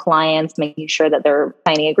in clients, making sure that they're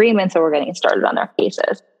signing agreements or we're getting started on their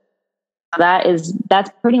cases. That's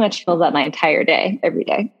pretty much fills up my entire day, every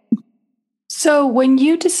day. So when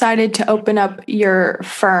you decided to open up your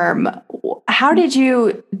firm, how did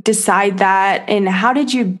you decide that and how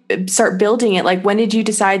did you start building it? Like when did you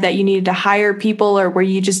decide that you needed to hire people or were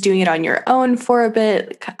you just doing it on your own for a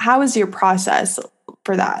bit? How was your process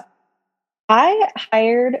for that? I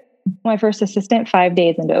hired my first assistant 5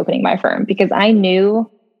 days into opening my firm because I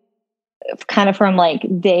knew kind of from like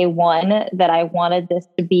day one that I wanted this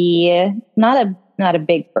to be not a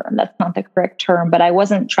big firm. That's not the correct term, but I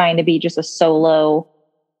wasn't trying to be just a solo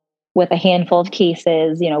with a handful of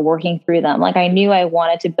cases, working through them. Like I knew I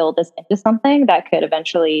wanted to build this into something that could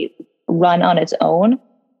eventually run on its own.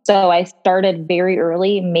 So I started very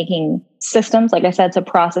early making systems, like I said, so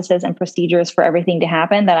processes and procedures for everything to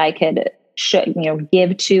happen that I could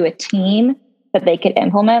give to a team that they could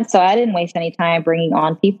implement. So I didn't waste any time bringing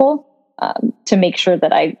on people to make sure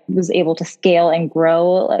that I was able to scale and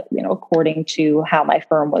grow, according to how my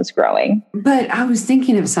firm was growing. But I was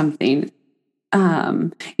thinking of something.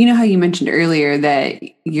 You know how you mentioned earlier that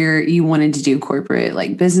you wanted to do corporate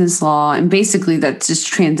like business law, and basically that's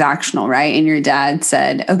just transactional, right? And your dad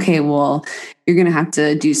said, okay, well, you're going to have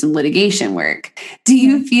to do some litigation work. Do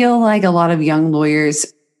you feel like a lot of young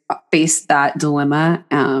lawyers face that dilemma,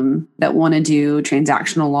 that want to do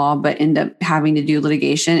transactional law, but end up having to do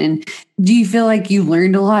litigation? And do you feel like you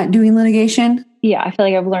learned a lot doing litigation? Yeah, I feel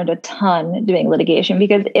like I've learned a ton doing litigation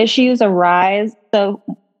because issues arise so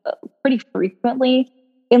pretty frequently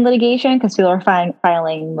in litigation because people are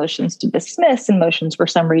filing motions to dismiss and motions for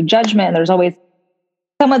summary judgment. And there's always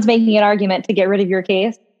someone's making an argument to get rid of your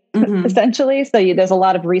case, essentially. So there's a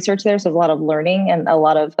lot of research there. So there's a lot of learning and a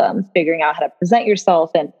lot of figuring out how to present yourself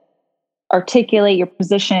and articulate your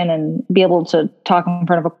position and be able to talk in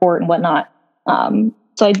front of a court and whatnot.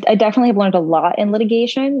 So I definitely have learned a lot in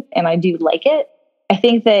litigation, and I do like it. I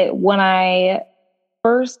think that when I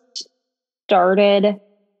first started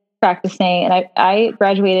practicing, and I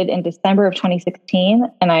graduated in December of 2016,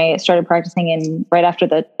 and I started practicing right after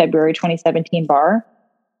the February 2017 bar.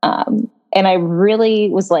 And I really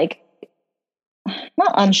was like,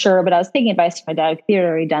 not unsure, but I was taking advice from my dad. He had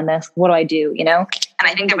already done this. What do I do? And I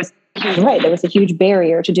think there was a huge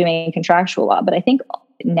barrier to doing contractual law. But I think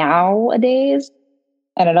nowadays,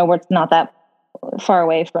 I don't know, it's not that far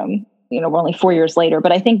away from, we're only 4 years later,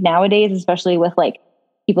 but I think nowadays, especially with like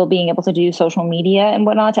people being able to do social media and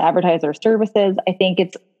whatnot to advertise their services, I think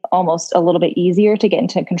it's almost a little bit easier to get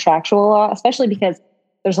into contractual law, especially because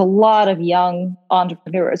there's a lot of young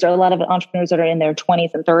entrepreneurs. There are a lot of entrepreneurs that are in their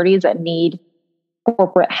 20s and 30s that need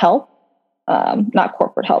corporate help, not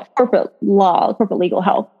corporate help, corporate law, corporate legal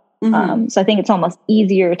help. So I think it's almost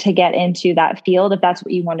easier to get into that field if that's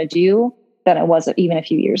what you want to do than it was even a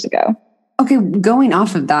few years ago. Okay, going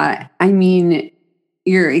off of that, I mean,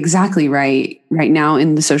 you're exactly right. Right now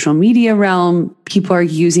in the social media realm, people are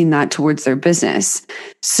using that towards their business.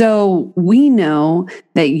 So we know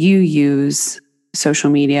that you use social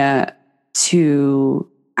media to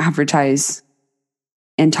advertise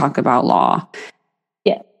and talk about law.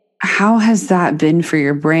 Yeah. How has that been for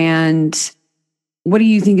your brand? What do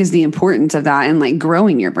you think is the importance of that and like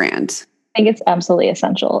growing your brand? I think it's absolutely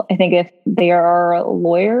essential. I think if there are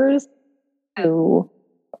lawyers who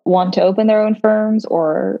want to open their own firms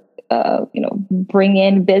or, bring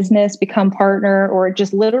in business, become partner, or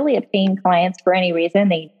just literally obtain clients for any reason,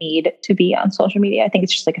 they need to be on social media. I think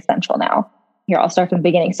it's just like essential now. Here, I'll start from the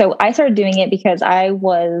beginning. So I started doing it because I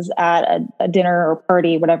was at a dinner or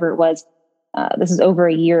party, whatever it was. This is over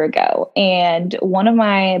a year ago. And one of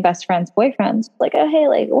my best friend's boyfriends was like, oh, hey,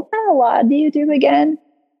 like, what kind of law do you do again?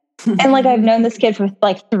 And like, I've known this kid for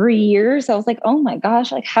like 3 years. So I was like, oh my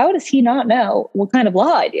gosh, like, how does he not know what kind of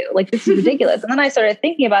law I do? Like, this is ridiculous. And then I started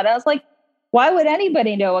thinking about it. I was like, why would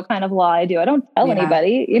anybody know what kind of law I do? I don't tell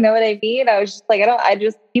anybody, you know what I mean? I was just like,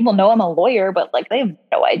 people know I'm a lawyer, but like, they have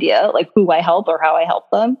no idea like who I help or how I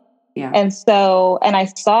help them. Yeah. And I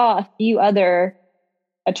saw a few other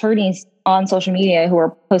attorneys on social media who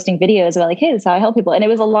were posting videos about like, hey, this is how I help people. And it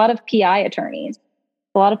was a lot of PI attorneys.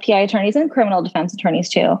 And criminal defense attorneys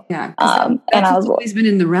too. Yeah. And I was always been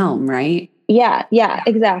in the realm, right? Yeah,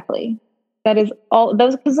 exactly. That is all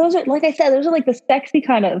those, because those are, like I said, those are like the sexy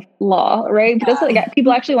kind of law, right? But that's like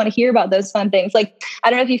people actually want to hear about those fun things. Like, I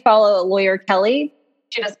don't know if you follow lawyer Kelly.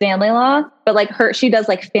 She does family law, but like she does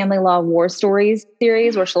like family law war stories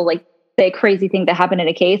series where she'll like say a crazy thing that happened in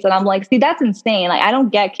a case. And I'm like, see, that's insane. Like, I don't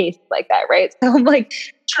get cases like that, right? So I'm like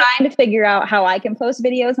trying to figure out how I can post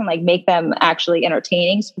videos and like make them actually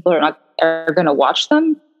entertaining so people are going to watch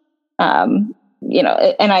them.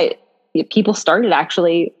 People started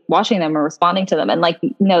actually watching them or responding to them. And like,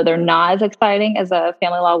 no, they're not as exciting as a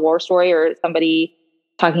family law war story or somebody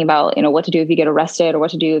talking about, what to do if you get arrested or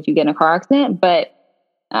what to do if you get in a car accident. But,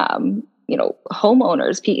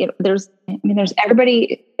 homeowners, there's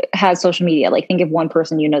everybody has social media. Like, think of one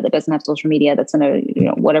person, that doesn't have social media that's in a,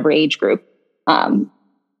 whatever age group.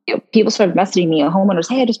 People started messaging me, homeowners,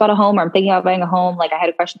 hey, I just bought a home, or I'm thinking about buying a home. Like, I had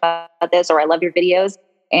a question about this, or I love your videos.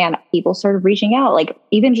 And people started reaching out, like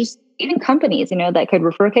even companies, that could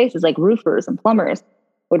refer cases, like roofers and plumbers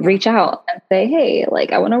would reach out and say, hey,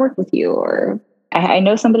 like, I want to work with you, or I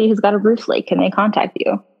know somebody who's got a roof leak. Can they contact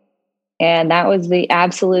you? And that was the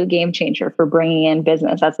absolute game changer for bringing in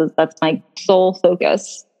business. That's my sole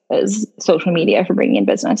focus, is social media for bringing in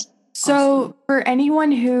business. So for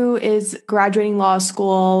anyone who is graduating law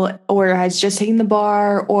school or has just taken the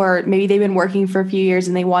bar, or maybe they've been working for a few years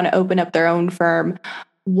and they want to open up their own firm,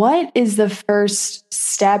 what is the first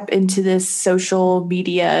step into this social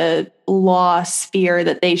media law sphere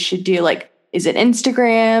that they should do? Like, is it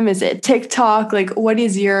Instagram? Is it TikTok? Like, what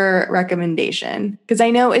is your recommendation? Because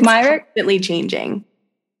I know it's constantly changing.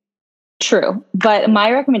 True. But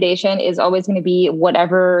my recommendation is always going to be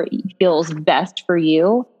whatever feels best for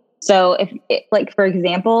you. So for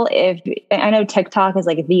example, if I know TikTok is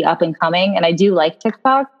like the up and coming, and I do like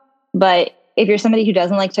TikTok, but if you're somebody who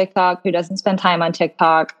doesn't like TikTok, who doesn't spend time on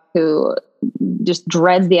TikTok, who just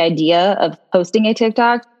dreads the idea of posting a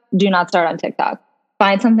TikTok, do not start on TikTok.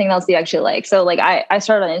 Find something else you actually like. So like I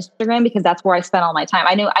started on Instagram because that's where I spent all my time.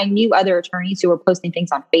 I knew other attorneys who were posting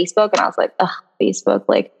things on Facebook, and I was like, ugh, Facebook,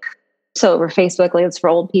 like, so over Facebook, like it's for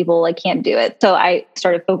old people, like can't do it. So I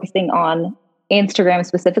started focusing on Instagram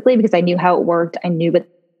specifically because I knew how it worked. I knew what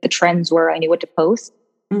the trends were. I knew what to post.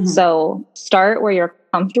 Mm-hmm. So start where you're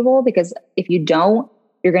comfortable, because if you don't,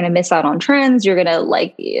 you're going to miss out on trends. You're going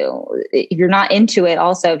to if you're not into it,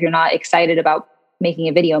 also, if you're not excited about making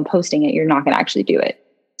a video and posting it, you're not going to actually do it.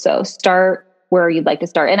 So start where you'd like to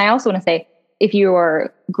start. And I also want to say, if you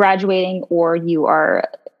are graduating or you are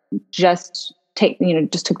just took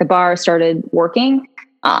the bar, started working,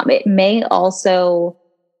 it may also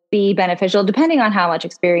be beneficial, depending on how much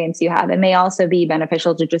experience you have. It may also be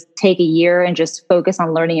beneficial to just take a year and just focus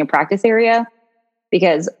on learning your practice area,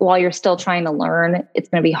 because while you're still trying to learn, it's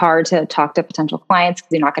going to be hard to talk to potential clients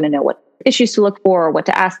because you're not going to know what issues to look for, or what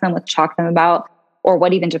to ask them, what to talk to them about, or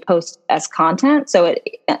what even to post as content. So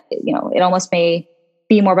it almost may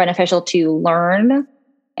be more beneficial to learn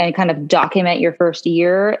and kind of document your first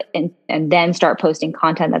year and then start posting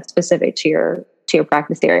content that's specific to your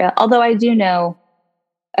practice area. Although I do know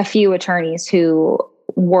a few attorneys who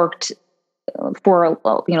worked for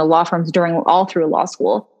law firms all through law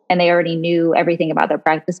school, and they already knew everything about their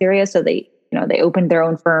practice area. So they opened their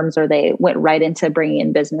own firms, or they went right into bringing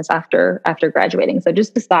in business after graduating. So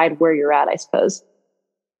just decide where you're at, I suppose.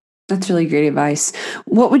 That's really great advice.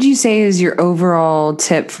 What would you say is your overall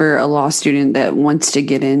tip for a law student that wants to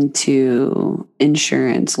get into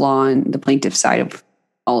insurance law and the plaintiff side of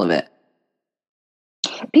all of it?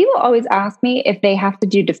 People always ask me if they have to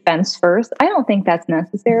do defense first. I don't think that's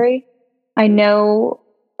necessary. I know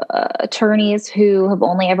attorneys who have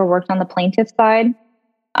only ever worked on the plaintiff side.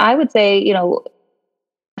 I would say,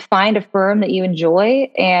 find a firm that you enjoy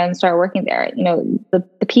and start working there.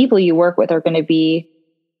 The people you work with are going to be,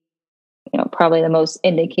 probably the most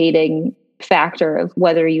indicating factor of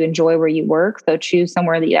whether you enjoy where you work. So choose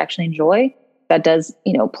somewhere that you actually enjoy that does,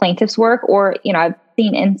 plaintiff's work. Or, I've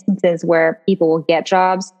seen instances where people will get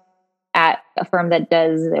jobs at a firm that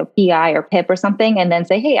does PI or PIP or something, and then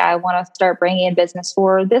say, hey, I want to start bringing in business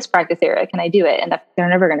for this practice area. Can I do it? And they're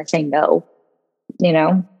never going to say no,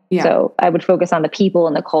 Yeah. So I would focus on the people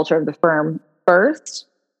and the culture of the firm first.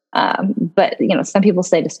 But some people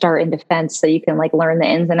say to start in defense so you can learn the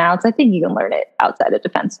ins and outs. I think you can learn it outside of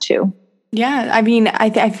defense too. Yeah. I mean,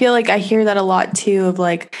 I feel like I hear that a lot too, of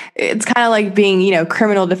it's kind of like being,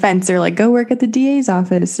 criminal defense, or go work at the DA's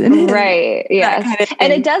office. Right. Yeah. Kind of,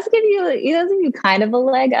 and it does give you kind of a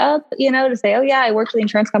leg up, to say, oh yeah, I worked with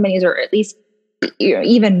insurance companies, or at least,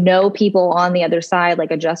 even know people on the other side,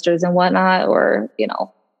 like adjusters and whatnot, or,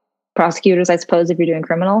 prosecutors, I suppose, if you're doing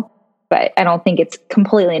criminal. But I don't think it's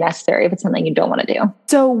completely necessary if it's something you don't want to do.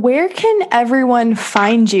 So where can everyone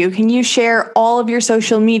find you? Can you share all of your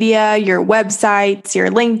social media, your websites, your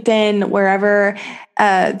LinkedIn, wherever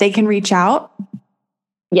they can reach out?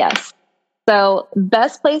 Yes. So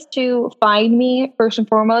best place to find me, first and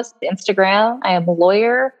foremost, Instagram. I am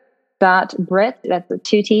lawyer.britt. That's with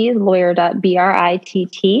 2 T's,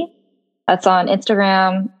 lawyer.britt. That's on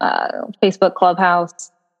Instagram, Facebook,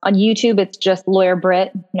 Clubhouse. On YouTube, it's just Lawyer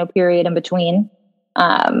Britt, no period in between.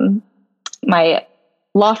 My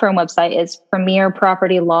law firm website is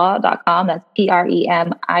premierpropertylaw.com. That's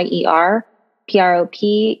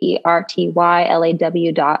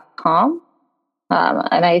PremierPropertyLaw.com.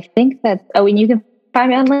 And I think that, and you can find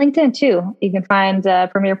me on LinkedIn too. You can find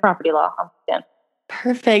Premier Property Law on LinkedIn.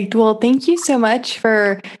 Perfect. Well, thank you so much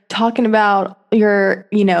for talking about your,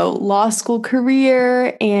 law school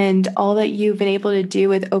career and all that you've been able to do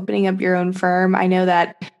with opening up your own firm. I know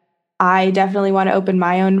that I definitely want to open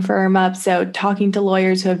my own firm up. So talking to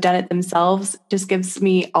lawyers who have done it themselves just gives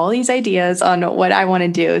me all these ideas on what I want to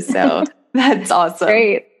do. So that's awesome.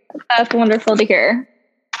 Great. That's wonderful to hear.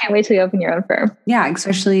 can't wait till you open your own firm. Yeah,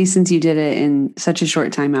 especially since you did it in such a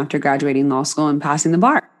short time after graduating law school and passing the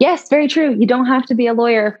bar. Yes, very true. You don't have to be a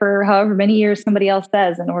lawyer for however many years somebody else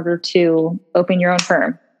says in order to open your own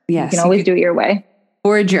firm. Yes. You can always do it your way.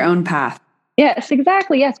 Forge your own path. Yes,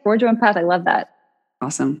 exactly. Yes, forge your own path. I love that.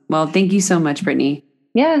 Awesome. Well, thank you so much, Brittany.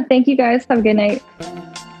 Yeah, thank you guys. Have a good night.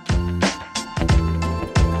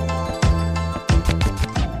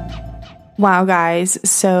 Wow, guys.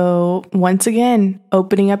 So once again,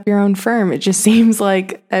 opening up your own firm. It just seems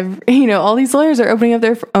like, all these lawyers are opening up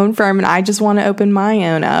their own firm, and I just want to open my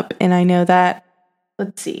own up. And I know that,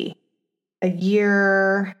 let's see, a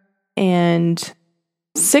year and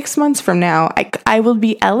 6 months from now, I will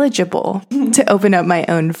be eligible to open up my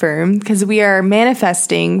own firm because we are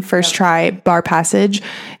manifesting first try bar passage.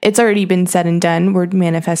 It's already been said and done. We're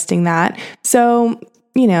manifesting that. So,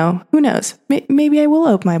 who knows? Maybe I will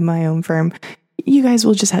open my own firm. You guys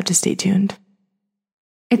will just have to stay tuned.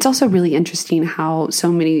 It's also really interesting how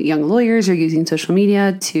so many young lawyers are using social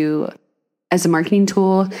media as a marketing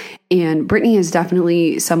tool. And Brittany is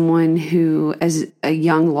definitely someone who, as a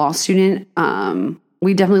young law student,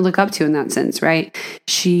 we definitely look up to in that sense, right?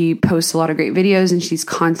 She posts a lot of great videos and she's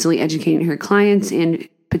constantly educating her clients and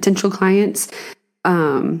potential clients.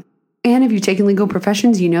 And if you've taken legal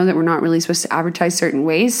professions, you know that we're not really supposed to advertise certain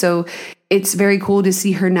ways. So it's very cool to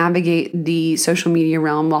see her navigate the social media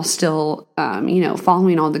realm while still,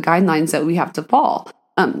 following all the guidelines that we have to follow.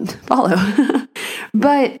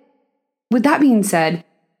 But with that being said,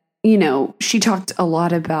 she talked a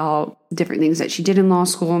lot about different things that she did in law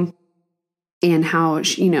school and how,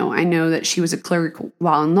 I know that she was a clerk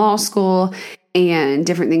while in law school and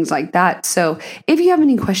different things like that. So if you have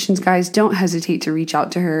any questions, guys, don't hesitate to reach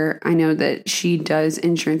out to her. I know that she does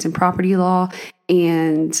insurance and property law.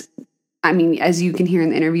 And as you can hear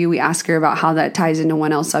in the interview, we ask her about how that ties into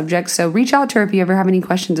 1L subjects. So reach out to her if you ever have any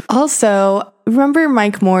questions. Also, remember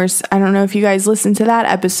Mike Morse? I don't know if you guys listened to that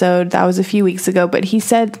episode. That was a few weeks ago, but he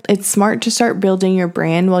said it's smart to start building your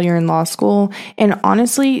brand while you're in law school. And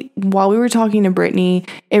honestly, while we were talking to Brittany,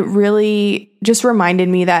 it really just reminded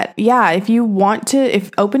me that,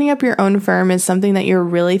 if opening up your own firm is something that you're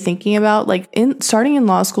really thinking about, starting in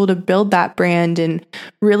law school to build that brand and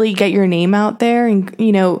really get your name out there and,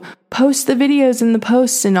 post the videos and the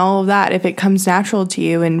posts and all of that if it comes natural to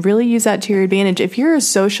you and really use that to your advantage. If you're a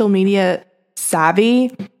social media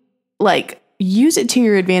savvy, use it to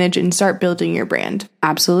your advantage and start building your brand.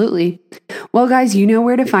 Absolutely. Well, guys, you know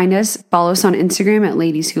where to find us. Follow us on Instagram at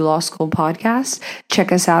Ladies Who Law School Podcast.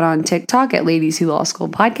 Check us out on TikTok at Ladies Who Law School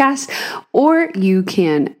Podcast. Or you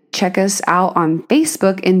can check us out on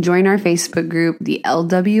Facebook and join our Facebook group, the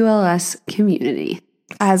LWLS Community.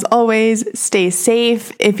 As always, stay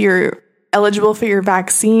safe. If you're eligible for your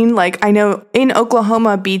vaccine, I know in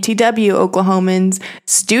Oklahoma, BTW Oklahomans,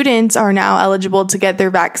 students are now eligible to get their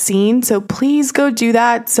vaccine. So please go do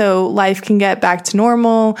that so life can get back to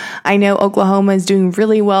normal. I know Oklahoma is doing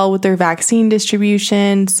really well with their vaccine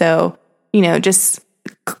distribution. So, just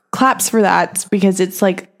claps for that because it's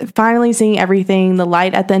finally seeing everything, the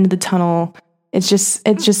light at the end of the tunnel. It's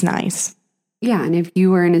just nice. Yeah, and if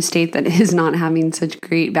you are in a state that is not having such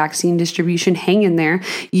great vaccine distribution, hang in there.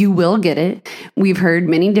 You will get it. We've heard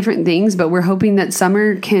many different things, but we're hoping that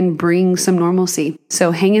summer can bring some normalcy.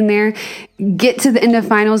 So hang in there. Get to the end of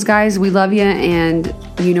finals, guys. We love you, and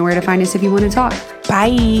you know where to find us if you want to talk.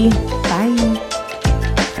 Bye.